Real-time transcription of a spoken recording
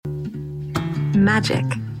Magic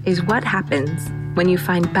is what happens when you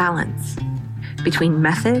find balance between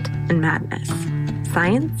method and madness,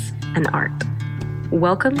 science and art.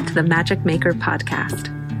 Welcome to the Magic Maker Podcast,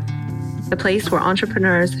 the place where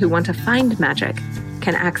entrepreneurs who want to find magic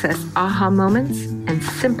can access aha moments and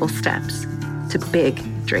simple steps to big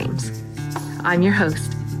dreams. I'm your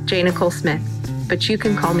host, Jay Nicole Smith, but you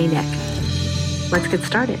can call me Nick. Let's get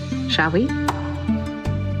started, shall we?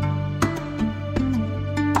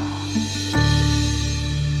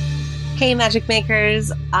 Hey, Magic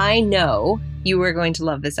Makers. I know you are going to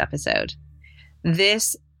love this episode.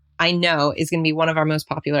 This, I know, is going to be one of our most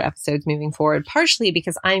popular episodes moving forward, partially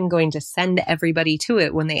because I'm going to send everybody to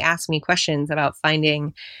it when they ask me questions about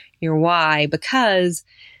finding your why, because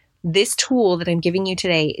this tool that I'm giving you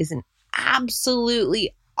today is an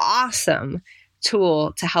absolutely awesome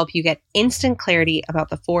tool to help you get instant clarity about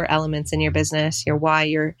the 4 elements in your business: your why,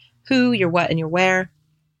 your who, your what, and your where.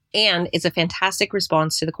 And it's a fantastic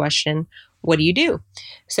response to the question, what do you do?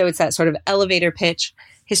 So it's that sort of elevator pitch.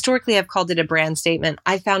 Historically, I've called it a brand statement.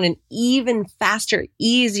 I found an even faster,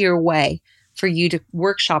 easier way for you to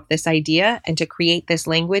workshop this idea and to create this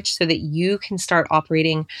language so that you can start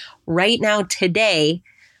operating right now, today,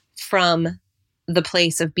 from the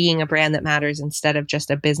place of being a brand that matters instead of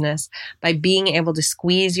just a business, by being able to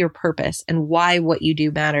squeeze your purpose and why what you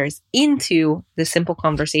do matters into the simple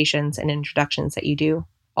conversations and introductions that you do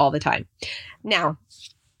all the time. Now,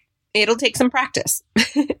 it'll take some practice.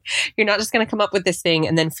 You're not just going to come up with this thing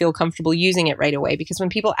and then feel comfortable using it right away, because when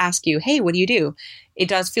people ask you, hey, what do you do? It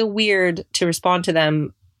does feel weird to respond to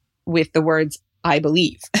them with the words, I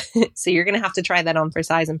believe. So you're going to have to try that on for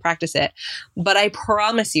size and practice it. But I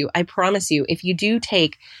promise you, if you do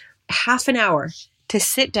take half an hour to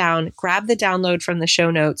sit down, grab the download from the show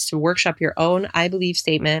notes to workshop your own I believe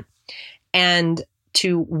statement, and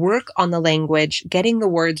to work on the language, getting the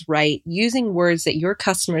words right, using words that your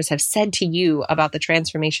customers have said to you about the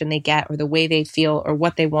transformation they get or the way they feel or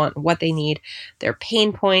what they want, what they need, their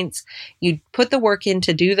pain points. You put the work in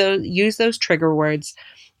to do those, use those trigger words,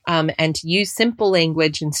 and to use simple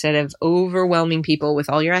language instead of overwhelming people with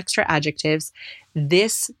all your extra adjectives.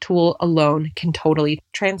 This tool alone can totally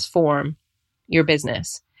transform your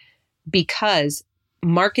business, because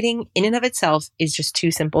marketing in and of itself is just 2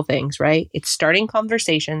 simple things, right? It's starting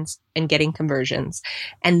conversations and getting conversions.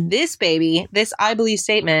 And this baby, this I believe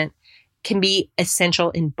statement, can be essential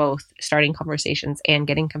in both starting conversations and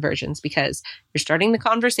getting conversions, because you're starting the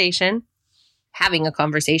conversation, having a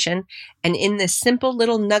conversation, and in this simple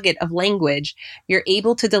little nugget of language, you're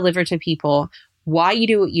able to deliver to people why you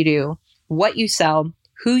do what you sell,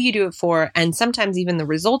 who you do it for, and sometimes even the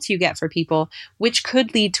results you get for people, which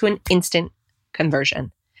could lead to an instant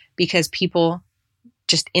conversion, because people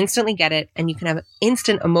just instantly get it, and you can have an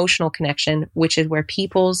instant emotional connection, which is where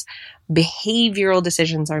people's behavioral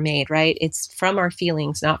decisions are made, right? It's from our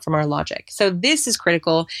feelings, not from our logic. So this is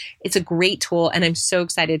critical. It's a great tool, and I'm so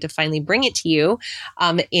excited to finally bring it to you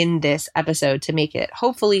in this episode to make it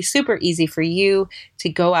hopefully super easy for you to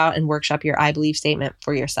go out and workshop your I believe statement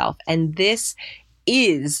for yourself. And this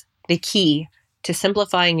is the key to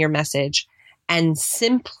simplifying your message. And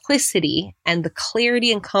simplicity and the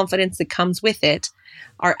clarity and confidence that comes with it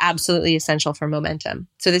are absolutely essential for momentum.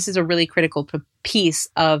 So this is a really critical piece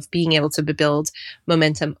of being able to build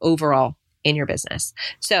momentum overall in your business.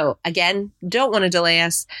 So again, don't want to delay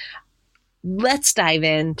us. Let's dive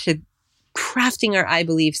into crafting our I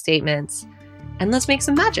believe statements, and let's make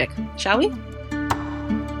some magic, shall we?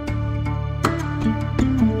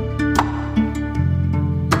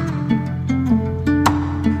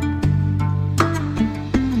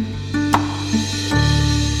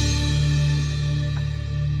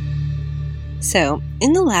 So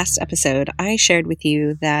in the last episode, I shared with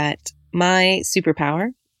you that my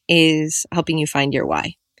superpower is helping you find your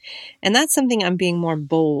why. And that's something I'm being more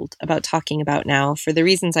bold about talking about now for the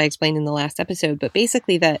reasons I explained in the last episode, but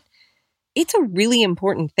basically that it's a really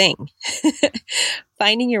important thing,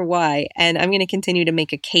 finding your why. And I'm going to continue to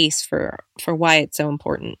make a case for why it's so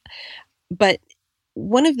important. But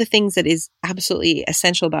one of the things that is absolutely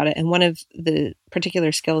essential about it, and one of the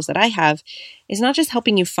particular skills that I have, is not just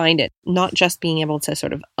helping you find it, not just being able to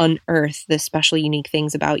sort of unearth the special, unique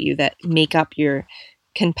things about you that make up your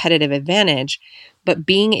competitive advantage, but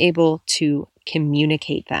being able to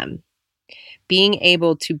communicate them, being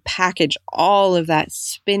able to package all of that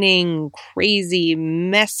spinning, crazy,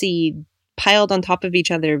 messy, piled on top of each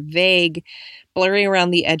other, vague, blurry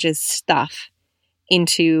around the edges stuff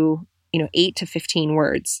into 8 to 15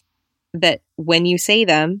 words that when you say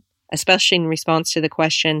them, especially in response to the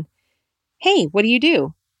question, hey, what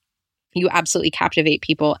do? You absolutely captivate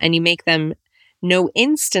people, and you make them know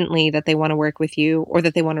instantly that they want to work with you or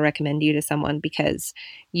that they want to recommend you to someone because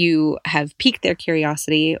you have piqued their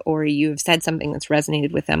curiosity or you've said something that's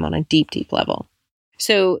resonated with them on a deep, deep level.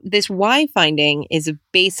 So this why finding is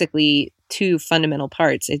basically two fundamental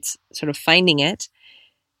parts. It's sort of finding it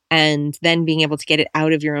and then being able to get it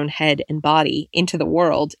out of your own head and body into the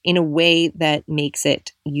world in a way that makes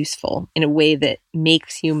it useful, in a way that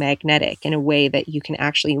makes you magnetic, in a way that you can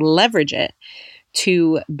actually leverage it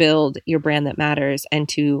to build your brand that matters and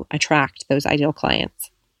to attract those ideal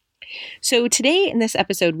clients. So today in this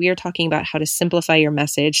episode, we are talking about how to simplify your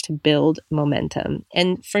message to build momentum.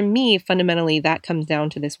 And for me, fundamentally, that comes down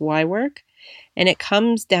to this why work. And it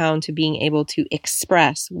comes down to being able to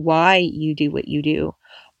express why you do what you do,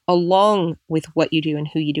 along with what you do and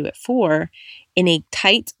who you do it for, in a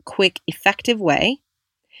tight, quick, effective way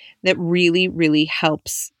that really, really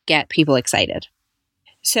helps get people excited.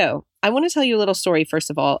 So I want to tell you a little story, first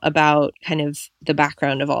of all, about kind of the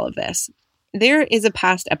background of all of this. There is a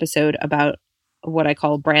past episode about what I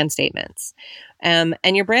call brand statements. And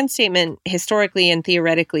your brand statement historically and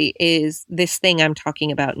theoretically is this thing I'm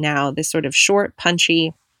talking about now, this sort of short,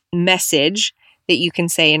 punchy message that you can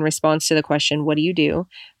say in response to the question, what do you do?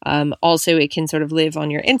 Also, it can sort of live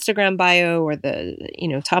on your Instagram bio or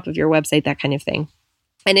the top of your website, that kind of thing.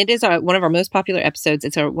 And it is one of our most popular episodes.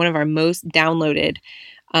 It's one of our most downloaded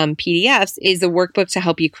PDFs is the workbook to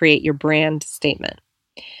help you create your brand statement.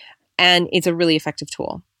 And it's a really effective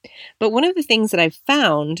tool. But one of the things that I've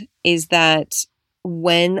found is that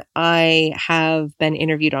when I have been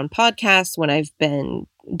interviewed on podcasts, when I've been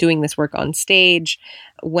doing this work on stage,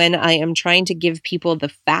 when I am trying to give people the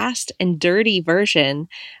fast and dirty version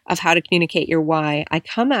of how to communicate your why, I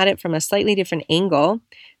come at it from a slightly different angle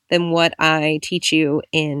than what I teach you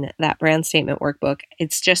in that brand statement workbook.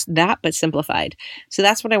 It's just that, but simplified. So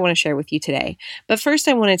that's what I want to share with you today. But first,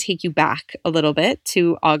 I want to take you back a little bit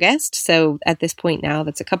to August. So at this point now,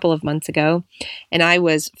 that's a couple of months ago. And I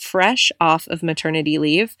was fresh off of maternity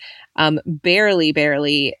leave, barely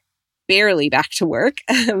back to work.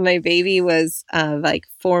 My baby was like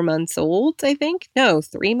 4 months old, I think. No,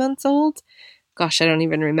 3 months old. Gosh, I don't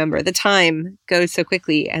even remember. The time goes so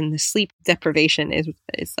quickly and the sleep deprivation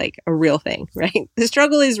is like a real thing, right? The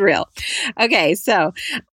struggle is real. Okay, so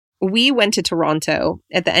we went to Toronto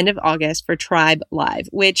at the end of August for Tribe Live,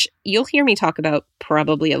 which you'll hear me talk about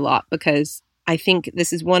probably a lot because I think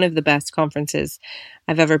this is one of the best conferences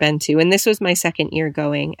I've ever been to. And this was my second year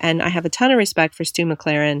going. And I have a ton of respect for Stu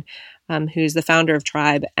McLaren, who's the founder of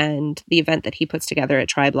Tribe, and the event that he puts together at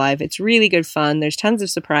Tribe Live. It's really good fun. There's tons of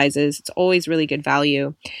surprises. It's always really good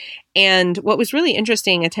value. And what was really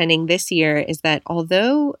interesting attending this year is that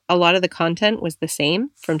although a lot of the content was the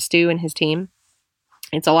same from Stu and his team,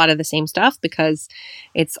 it's a lot of the same stuff because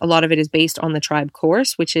a lot of it is based on the Tribe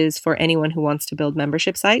course, which is for anyone who wants to build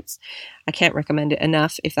membership sites. I can't recommend it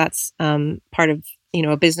enough. If that's part of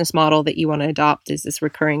a business model that you want to adopt is this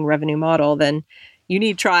recurring revenue model, then you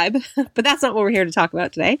need Tribe. But that's not what we're here to talk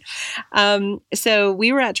about today. So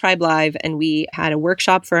we were at Tribe Live and we had a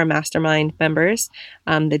workshop for our mastermind members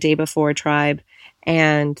the day before Tribe,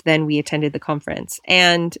 and then we attended the conference.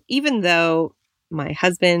 And even though my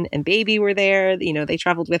husband and baby were there, they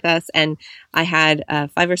traveled with us, and I had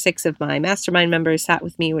 5 or 6 of my mastermind members sat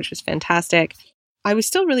with me, which was fantastic. I was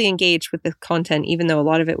still really engaged with the content, even though a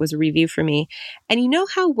lot of it was a review for me. And you know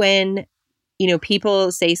how when,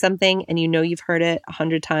 people say something and you've heard it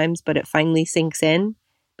 100 times, but it finally sinks in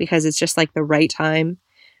because it's just like the right time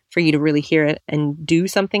for you to really hear it and do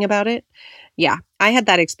something about it? Yeah, I had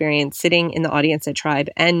that experience sitting in the audience at Tribe,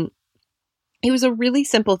 and it was a really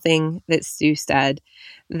simple thing that Stu said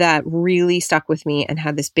that really stuck with me and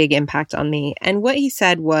had this big impact on me. And what he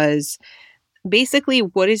said was basically,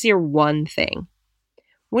 what is your one thing?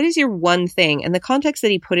 What is your one thing? And the context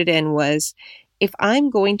that he put it in was, if I'm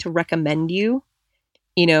going to recommend you,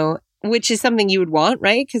 which is something you would want,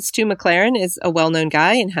 right? Because Stu McLaren is a well-known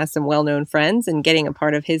guy and has some well-known friends, and getting a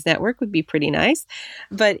part of his network would be pretty nice.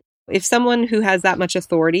 But if someone who has that much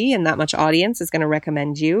authority and that much audience is going to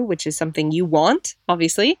recommend you, which is something you want,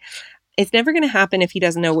 obviously, it's never going to happen if he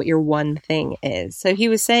doesn't know what your one thing is. So he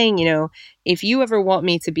was saying, if you ever want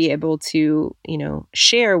me to be able to,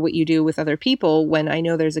 share what you do with other people when I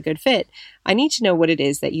know there's a good fit, I need to know what it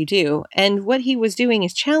is that you do. And what he was doing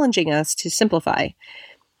is challenging us to simplify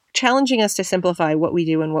what we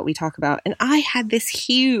do and what we talk about. And I had this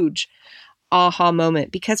huge aha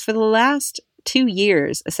moment because for the last 2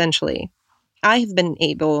 years, essentially, I have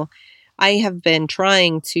been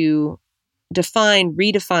trying to define,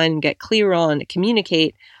 redefine, get clear on,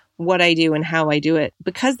 communicate what I do and how I do it.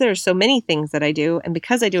 Because there are so many things that I do, and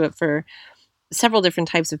because I do it for several different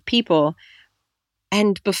types of people,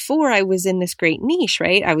 And before I was in this great niche,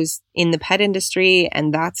 right? I was in the pet industry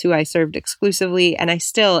and that's who I served exclusively. And I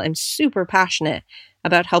still am super passionate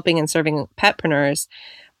about helping and serving petpreneurs.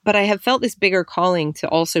 But I have felt this bigger calling to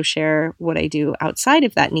also share what I do outside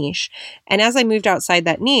of that niche. And as I moved outside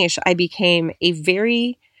that niche, I became a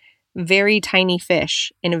very, very tiny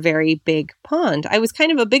fish in a very big pond. I was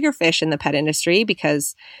kind of a bigger fish in the pet industry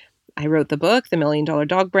because I wrote the book, The $1 Million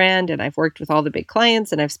Dog Brand, and I've worked with all the big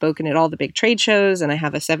clients and I've spoken at all the big trade shows and I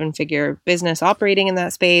have a 7-figure business operating in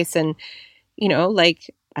that space. And,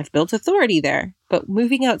 I've built authority there. But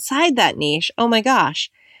moving outside that niche, oh my gosh,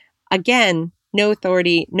 again, no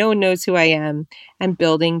authority, no one knows who I am, and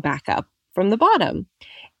building back up from the bottom.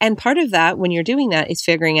 And part of that, when you're doing that, is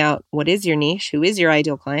figuring out what is your niche, who is your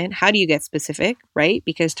ideal client, how do you get specific, right?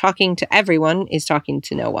 Because talking to everyone is talking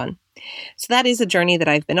to no one. So that is a journey that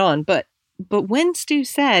I've been on. But when Stu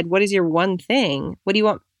said, what is your one thing? What do you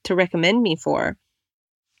want to recommend me for?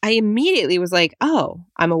 I immediately was like, oh,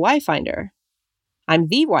 I'm a why finder. I'm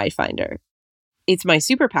the why finder. It's my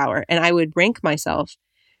superpower. And I would rank myself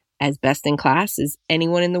as best in class as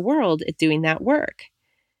anyone in the world at doing that work.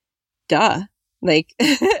 Duh.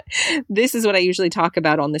 This is what I usually talk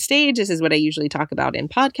about on the stage. This is what I usually talk about in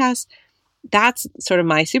podcasts. That's sort of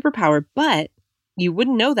my superpower. But you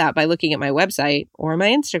wouldn't know that by looking at my website or my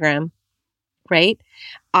Instagram, right?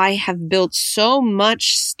 I have built so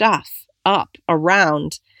much stuff up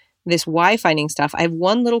around this why finding stuff. I have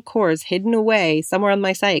one little course hidden away somewhere on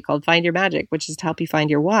my site called Find Your Magic, which is to help you find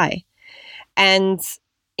your why. And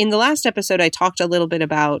in the last episode, I talked a little bit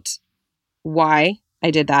about why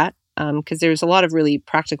I did that, because there's a lot of really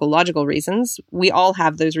practical, logical reasons. We all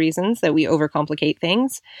have those reasons that we overcomplicate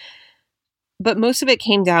things. But most of it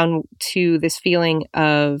came down to this feeling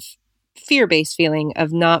of fear-based feeling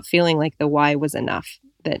of not feeling like the why was enough,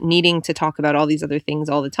 that needing to talk about all these other things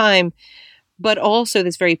all the time, but also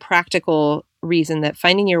this very practical reason that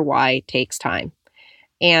finding your why takes time.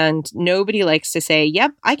 And nobody likes to say,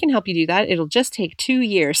 yep, I can help you do that. It'll just take 2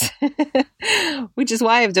 years, which is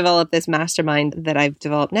why I've developed this mastermind that I've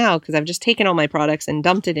developed now, because I've just taken all my products and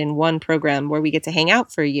dumped it in one program where we get to hang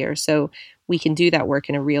out for a year so we can do that work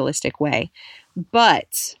in a realistic way.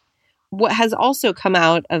 But what has also come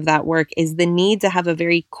out of that work is the need to have a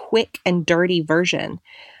very quick and dirty version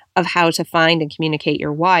of how to find and communicate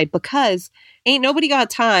your why, because ain't nobody got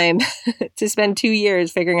time to spend 2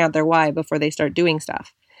 years figuring out their why before they start doing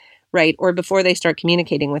stuff, right? Or before they start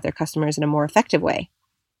communicating with their customers in a more effective way,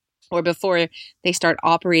 or before they start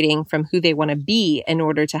operating from who they want to be in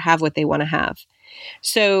order to have what they want to have.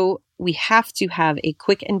 So we have to have a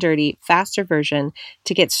quick and dirty, faster version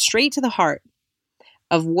to get straight to the heart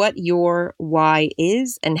of what your why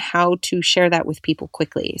is and how to share that with people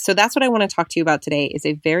quickly. So that's what I want to talk to you about today, is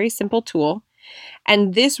a very simple tool.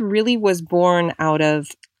 And this really was born out of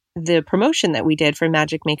the promotion that we did for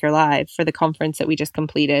Magic Maker Live for the conference that we just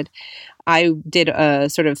completed. I did a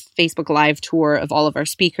sort of Facebook Live tour of all of our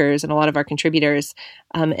speakers and a lot of our contributors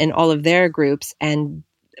and all of their groups. And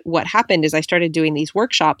what happened is I started doing these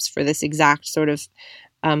workshops for this exact sort of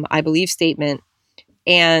I believe statement.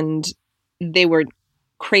 And they were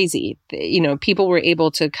crazy. People were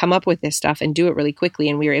able to come up with this stuff and do it really quickly.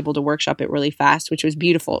 And we were able to workshop it really fast, which was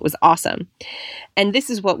beautiful. It was awesome. And this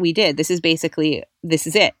is what we did. This is it.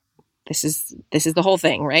 This is the whole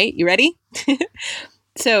thing, right? You ready?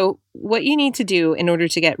 So what you need to do in order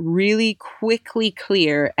to get really quickly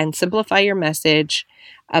clear and simplify your message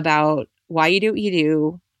about why you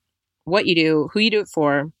do what you do, who you do it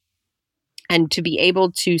for, and to be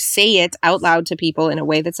able to say it out loud to people in a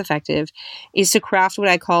way that's effective, is to craft what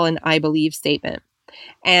I call an I believe statement.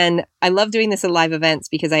 And I love doing this at live events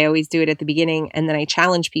because I always do it at the beginning and then I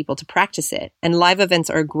challenge people to practice it. And live events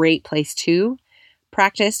are a great place to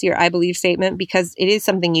practice your I believe statement because it is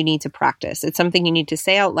something you need to practice. It's something you need to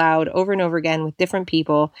say out loud over and over again with different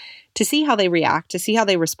people to see how they react, to see how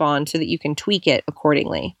they respond so that you can tweak it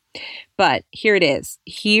accordingly. But here it is.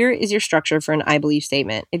 Here is your structure for an I believe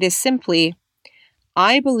statement. It is simply,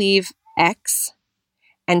 I believe X,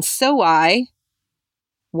 and so I,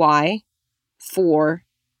 Y, for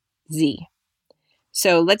Z.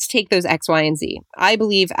 So let's take those X, Y, and Z. I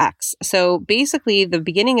believe X. So basically, the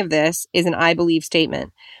beginning of this is an I believe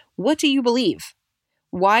statement. What do you believe?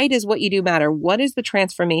 Why does what you do matter? What is the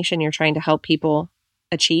transformation you're trying to help people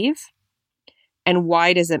achieve? And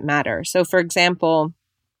why does it matter? So for example,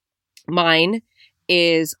 mine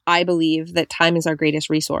is, I believe that time is our greatest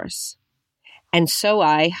resource. And so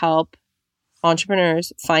I help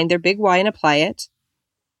entrepreneurs find their big why and apply it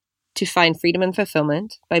to find freedom and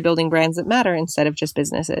fulfillment by building brands that matter instead of just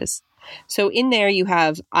businesses. So in there you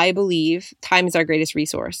have, I believe time is our greatest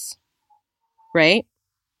resource. right?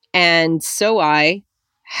 And so I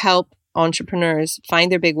help entrepreneurs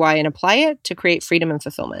find their big why and apply it to create freedom and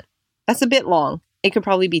fulfillment. That's a bit long. It could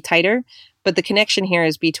probably be tighter, but the connection here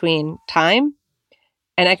is between time,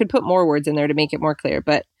 and I could put more words in there to make it more clear,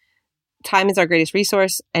 but time is our greatest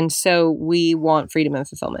resource. And so we want freedom and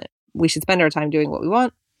fulfillment. We should spend our time doing what we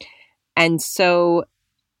want. And so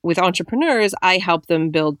with entrepreneurs, I help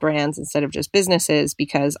them build brands instead of just businesses,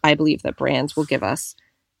 because I believe that brands will give us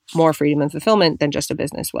more freedom and fulfillment than just a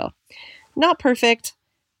business will. Not perfect,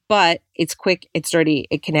 but it's quick, it's dirty,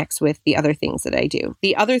 it connects with the other things that I do.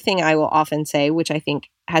 The other thing I will often say, which I think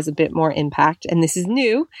has a bit more impact, and this is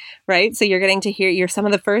new, right? So you're some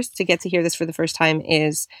of the first to get to hear this for the first time,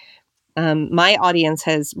 is my audience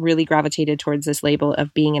has really gravitated towards this label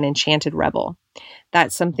of being an enchanted rebel.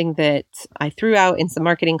 That's something that I threw out in some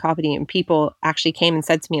marketing copy, and people actually came and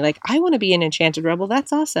said to me, like, I want to be an enchanted rebel.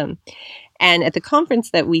 That's awesome. And at the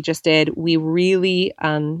conference that we just did, we really,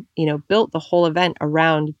 built the whole event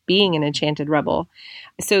around being an enchanted rebel.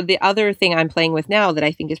 So the other thing I'm playing with now that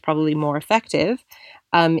I think is probably more effective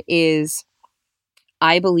is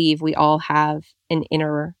I believe we all have an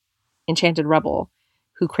inner enchanted rebel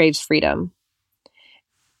who craves freedom.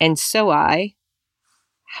 And so I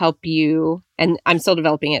help you, and I'm still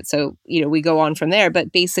developing it. So, we go on from there,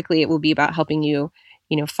 but basically it will be about helping you,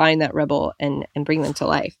 find that rebel and bring them to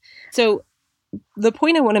life. So the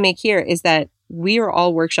point I want to make here is that we are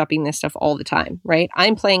all workshopping this stuff all the time, right?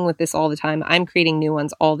 I'm playing with this all the time. I'm creating new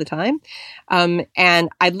ones all the time. And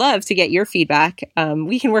I'd love to get your feedback.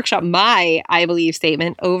 We can workshop my I believe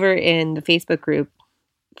statement over in the Facebook group,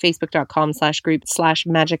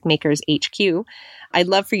 facebook.com/group/magicmakershq. I'd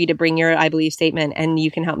love for you to bring your I believe statement, and you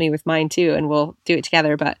can help me with mine too, and we'll do it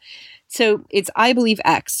together. But so it's I believe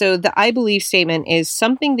X. So the I believe statement is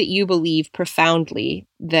something that you believe profoundly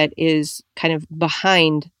that is kind of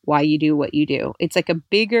behind why you do what you do. It's like a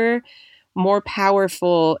bigger, more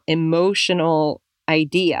powerful, emotional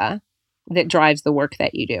idea that drives the work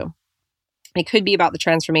that you do. It could be about the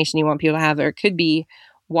transformation you want people to have, or it could be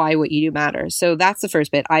why what you do matters. So that's the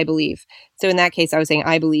first bit, I believe. So in that case, I was saying,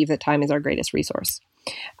 I believe that time is our greatest resource.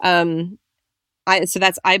 So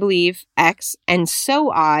that's I believe X, and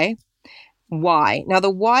so I Y. Now the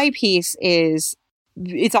Y piece is,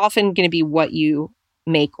 it's often going to be what you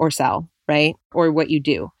make or sell, right? Or what you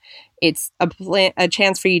do. It's a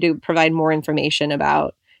chance for you to provide more information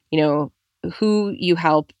about, who you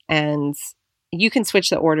help, and you can switch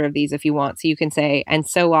the order of these if you want. So you can say, and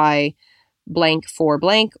so I blank for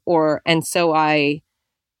blank, or and so I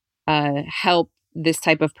help this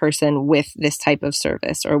type of person with this type of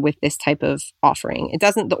service or with this type of offering.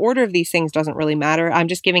 The order of these things doesn't really matter. I'm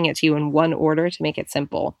just giving it to you in one order to make it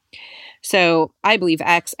simple. So I believe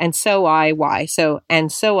X, and so I Y. So,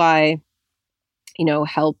 and so I,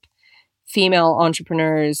 help female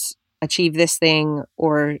entrepreneurs achieve this thing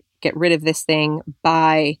or get rid of this thing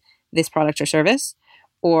by this product or service,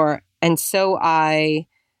 and so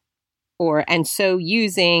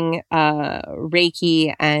using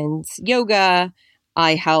Reiki and yoga,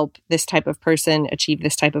 I help this type of person achieve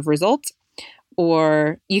this type of result.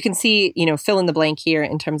 Or you can see, fill in the blank here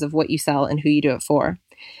in terms of what you sell and who you do it for.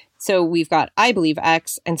 So we've got I believe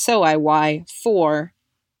X, and so I Y for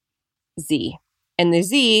Z. And the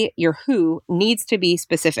Z, your who, needs to be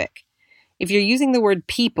specific. If you're using the word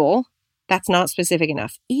people, that's not specific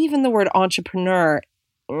enough. Even the word entrepreneur,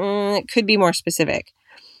 it could be more specific.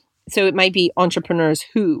 So it might be entrepreneurs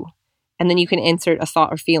who, and then you can insert a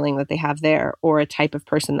thought or feeling that they have there, or a type of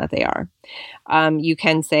person that they are. You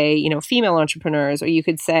can say, female entrepreneurs, or you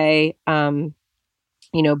could say,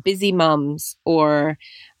 busy moms, or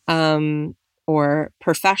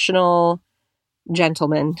professional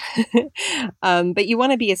gentlemen. But you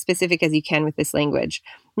want to be as specific as you can with this language.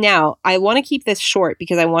 Now, I want to keep this short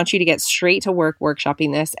because I want you to get straight to work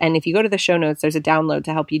workshopping this. And if you go to the show notes, there's a download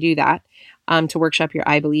to help you do that, to workshop your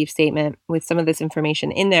I believe statement with some of this information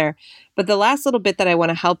in there. But the last little bit that I want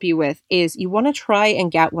to help you with is you want to try and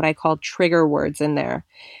get what I call trigger words in there.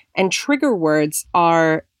 And trigger words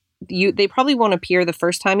are, they probably won't appear the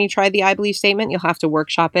first time you try the I believe statement. You'll have to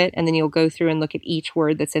workshop it, and then you'll go through and look at each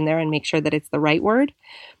word that's in there and make sure that it's the right word.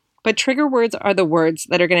 But trigger words are the words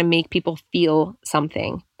that are going to make people feel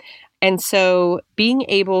something. And so being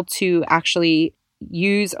able to actually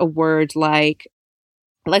use a word like,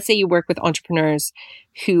 let's say you work with entrepreneurs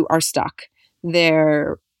who are stuck.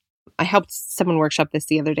 I helped someone workshop this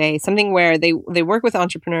the other day, something where they work with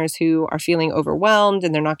entrepreneurs who are feeling overwhelmed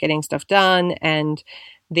and they're not getting stuff done, and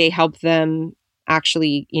they help them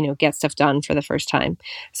actually, get stuff done for the first time.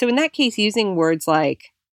 So in that case, using words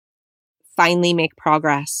like finally make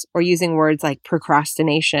progress, or using words like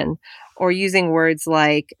procrastination, or using words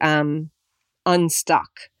like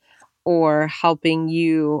unstuck, or helping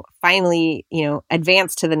you finally,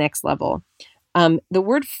 advance to the next level. The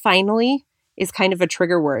word finally is kind of a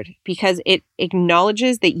trigger word because it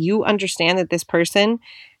acknowledges that you understand that this person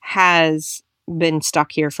has been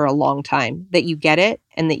stuck here for a long time, that you get it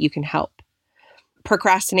and that you can help.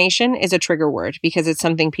 Procrastination is a trigger word because it's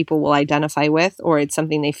something people will identify with, or it's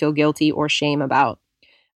something they feel guilty or shame about.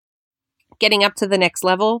 Getting up to the next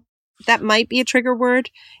level, that might be a trigger word.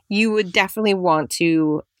 You would definitely want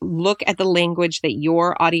to look at the language that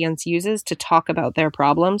your audience uses to talk about their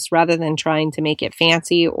problems rather than trying to make it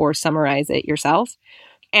fancy or summarize it yourself.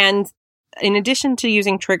 And in addition to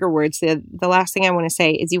using trigger words, the last thing I want to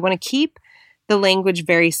say is you want to keep the language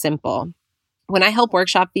very simple. When I help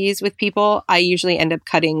workshop these with people, I usually end up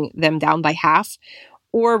cutting them down by half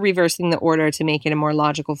or reversing the order to make it a more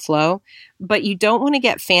logical flow. But you don't want to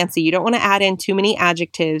get fancy. You don't want to add in too many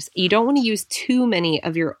adjectives. You don't want to use too many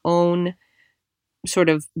of your own sort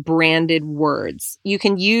of branded words. You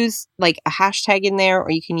can use like a hashtag in there,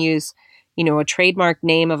 or you can use, a trademark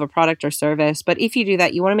name of a product or service. But if you do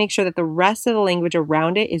that, you want to make sure that the rest of the language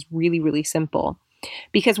around it is really, really simple.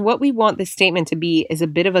 Because what we want this statement to be is a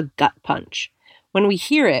bit of a gut punch. When we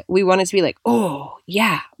hear it, we want it to be like, oh,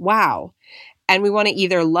 yeah, wow. And we want to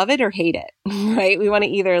either love it or hate it, right? We want to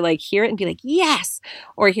either like hear it and be like, yes,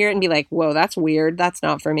 or hear it and be like, whoa, that's weird. That's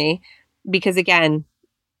not for me. Because again,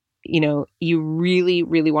 you really,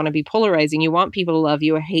 really want to be polarizing. You want people to love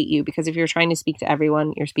you or hate you, because if you're trying to speak to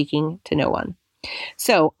everyone, you're speaking to no one.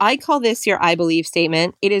 So I call this your I believe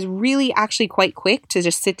statement. It is really actually quite quick to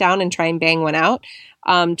just sit down and try and bang one out,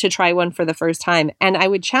 to try one for the first time. And I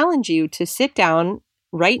would challenge you to sit down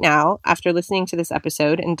right now after listening to this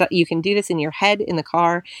episode. And you can do this in your head, in the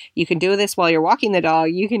car. You can do this while you're walking the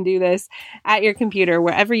dog. You can do this at your computer,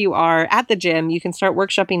 wherever you are, at the gym. You can start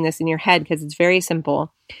workshopping this in your head because it's very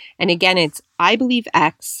simple. And again, it's I believe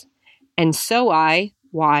X, and so I,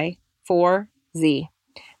 Y, for Z.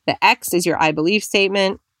 The X is your I believe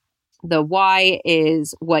statement. The Y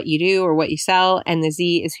is what you do or what you sell, and the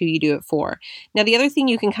Z is who you do it for. Now, the other thing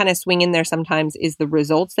you can kind of swing in there sometimes is the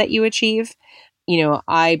results that you achieve.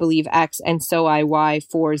 I believe X, and so I Y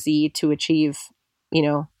for Z to achieve,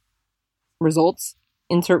 results.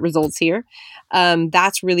 Insert results here.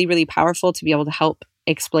 That's really, really powerful to be able to help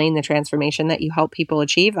explain the transformation that you help people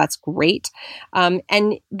achieve. That's great.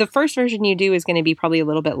 And the first version you do is going to be probably a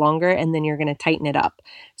little bit longer, and then you're going to tighten it up.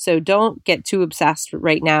 So don't get too obsessed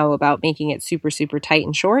right now about making it super, super tight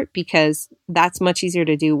and short, because that's much easier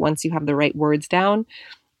to do once you have the right words down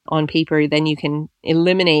on paper. Then you can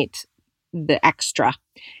eliminate the extra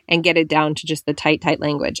and get it down to just the tight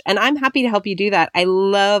language. And I'm happy to help you do that. I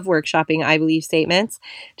love workshopping I believe statements.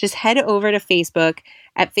 Just head over to Facebook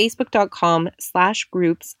at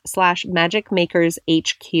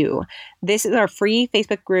facebook.com/groups/magicmakershq. This is our free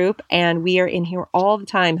Facebook group, and we are in here all the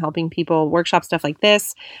time helping people workshop stuff like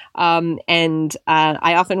this. And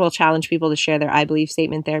I often will challenge people to share their I believe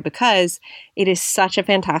statement there, because it is such a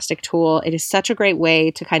fantastic tool. It is such a great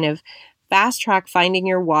way to kind of fast track finding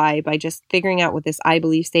your why by just figuring out what this I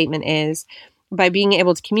believe statement is, by being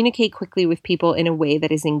able to communicate quickly with people in a way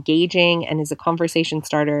that is engaging and is a conversation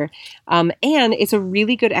starter. And it's a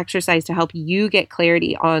really good exercise to help you get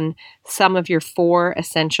clarity on some of your 4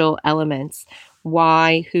 essential elements: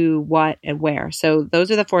 why, who, what, and where. So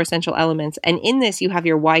those are the 4 essential elements. And in this, you have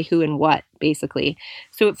your why, who, and what, basically.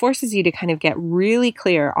 So it forces you to kind of get really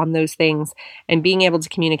clear on those things and being able to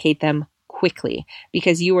communicate them quickly,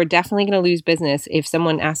 because you are definitely going to lose business if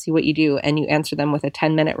someone asks you what you do and you answer them with a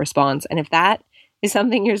 10-minute response. And if that is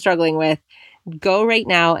something you're struggling with, go right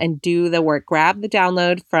now and do the work. Grab the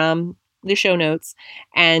download from the show notes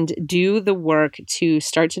and do the work to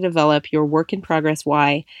start to develop your work in progress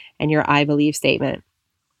why and your I believe statement.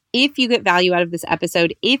 If you get value out of this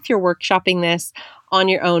episode, if you're workshopping this on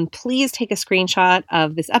your own, please take a screenshot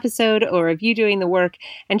of this episode or of you doing the work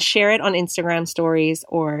and share it on Instagram stories,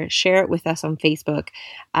 or share it with us on Facebook.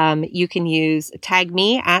 You can tag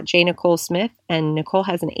me at J Nicole Smith, and Nicole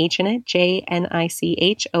has an H in it,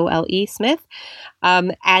 JNICHOLE Smith.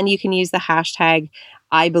 And you can use the hashtag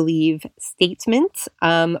I believe statement,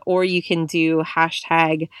 or you can do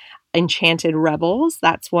hashtag Enchanted Rebels.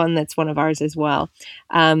 That's one of ours as well.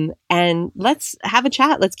 And and let's have a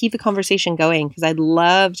chat. Let's keep the conversation going, because I'd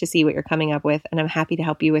love to see what you're coming up with, and I'm happy to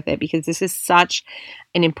help you with it, because this is such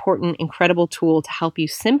an important, incredible tool to help you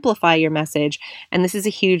simplify your message. And this is a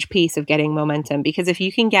huge piece of getting momentum, because if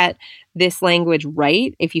you can get this language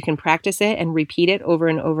right, if you can practice it and repeat it over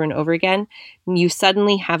and over and over again, you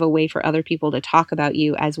suddenly have a way for other people to talk about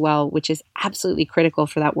you as well, which is absolutely critical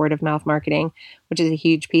for that word of mouth marketing, which is a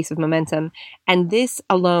huge piece of momentum. And this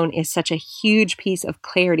alone is such a huge piece of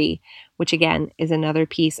clarity, which again is another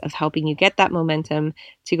piece of helping you get that momentum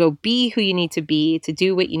to go be who you need to be, to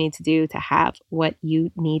do what you need to do, to have what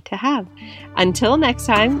you need to have. Until next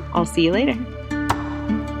time, I'll see you later.